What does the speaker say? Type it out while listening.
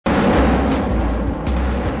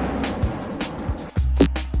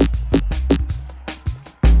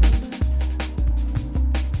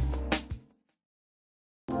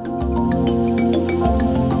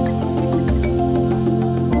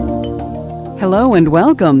Hello and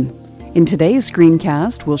welcome. In today's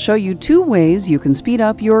screencast, we'll show you 2 ways you can speed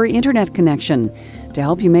up your internet connection to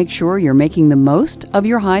help you make sure you're making the most of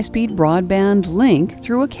your high-speed broadband link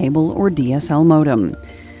through a cable or DSL modem.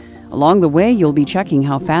 Along the way, you'll be checking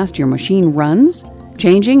how fast your machine runs,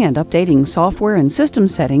 changing and updating software and system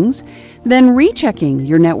settings, then rechecking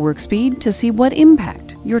your network speed to see what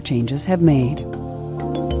impact your changes have made.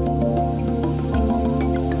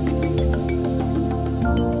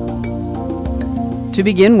 To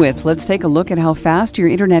begin with, let's take a look at how fast your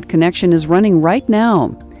internet connection is running right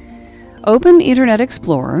now. Open Internet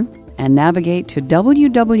Explorer and navigate to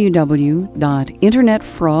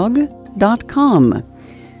www.internetfrog.com.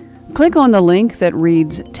 Click on the link that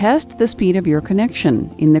reads Test the Speed of Your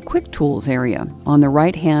Connection in the Quick Tools area on the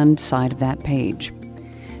right-hand side of that page.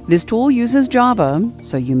 This tool uses Java,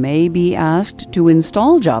 so you may be asked to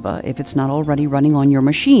install Java if it's not already running on your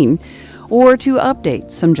machine, or to update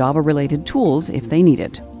some Java-related tools if they need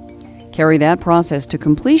it. Carry that process to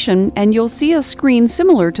completion and you'll see a screen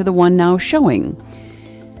similar to the one now showing.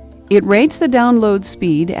 It rates the download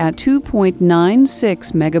speed at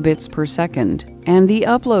 2.96 megabits per second and the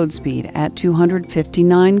upload speed at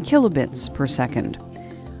 259 kilobits per second.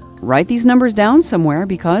 Write these numbers down somewhere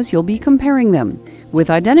because you'll be comparing them with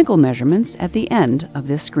identical measurements at the end of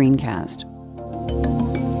this screencast.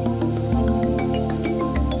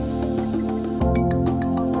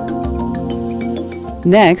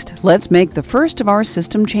 Next, let's make the first of our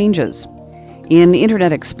system changes. In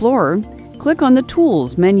Internet Explorer, click on the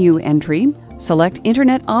Tools menu entry, select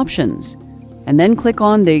Internet Options, and then click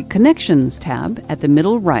on the Connections tab at the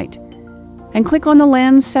middle right, and click on the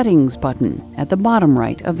LAN Settings button at the bottom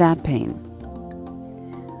right of that pane.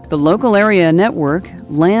 The Local Area Network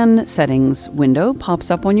LAN Settings window pops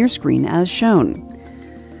up on your screen as shown.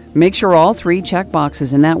 Make sure all 3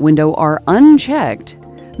 checkboxes in that window are unchecked.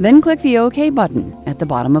 Then click the OK button at the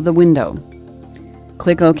bottom of the window.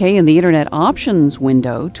 Click OK in the Internet Options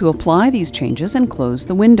window to apply these changes and close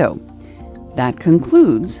the window. That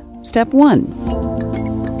concludes Step 1.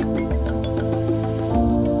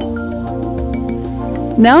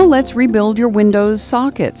 Now let's rebuild your Windows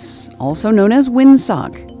sockets, also known as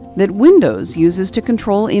WinSock, that Windows uses to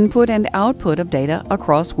control input and output of data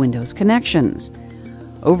across Windows connections.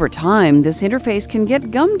 Over time, this interface can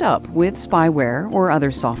get gummed up with spyware or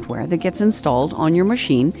other software that gets installed on your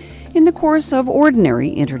machine in the course of ordinary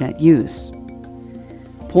Internet use.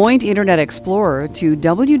 Point Internet Explorer to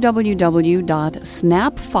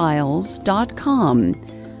www.snapfiles.com.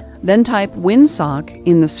 Then type WinSock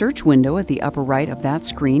in the search window at the upper right of that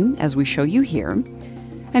screen, as we show you here,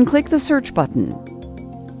 and click the search button.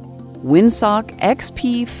 WinSock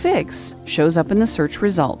XP Fix shows up in the search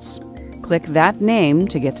results. Click that name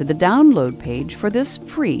to get to the download page for this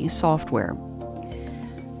free software.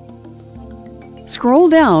 Scroll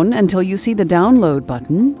down until you see the download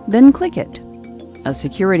button, then click it. A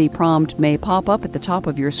security prompt may pop up at the top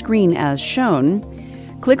of your screen as shown.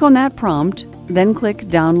 Click on that prompt, then click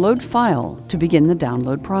Download File to begin the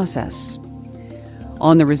download process.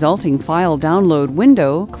 On the resulting file download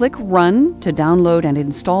window, click Run to download and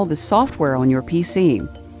install the software on your PC.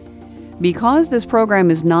 Because this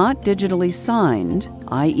program is not digitally signed,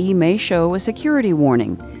 IE may show a security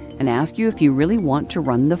warning and ask you if you really want to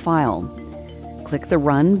run the file. Click the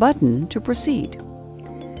Run button to proceed.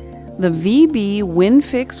 The VB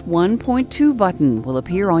WinFix 1.2 button will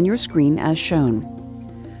appear on your screen as shown.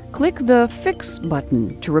 Click the Fix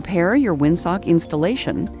button to repair your WinSock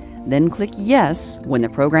installation, then click Yes when the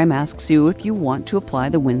program asks you if you want to apply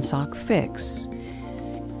the WinSock fix.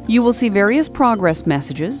 You will see various progress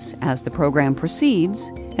messages as the program proceeds,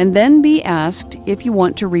 and then be asked if you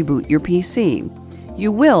want to reboot your PC.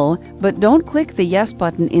 You will, but don't click the Yes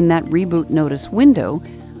button in that Reboot Notice window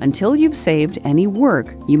until you've saved any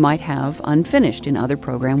work you might have unfinished in other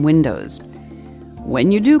program windows.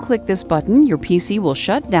 When you do click this button, your PC will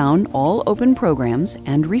shut down all open programs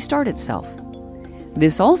and restart itself.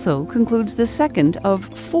 This also concludes the second of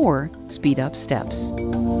 4 speed-up steps.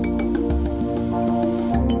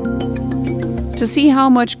 To see how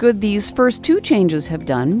much good these first 2 changes have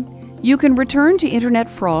done, you can return to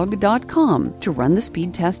internetfrog.com to run the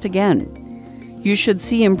speed test again. You should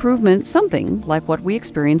see improvement something like what we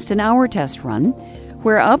experienced in our test run,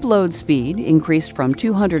 where upload speed increased from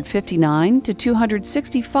 259 to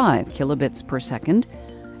 265 kilobits per second,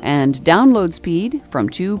 and download speed from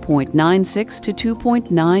 2.96 to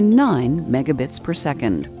 2.99 megabits per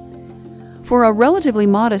second. For a relatively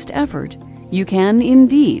modest effort, you can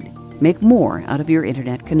indeed make more out of your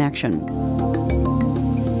internet connection.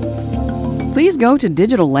 Please go to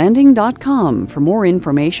digitallanding.com for more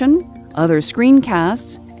information, other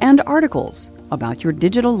screencasts, and articles about your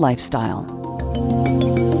digital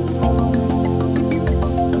lifestyle.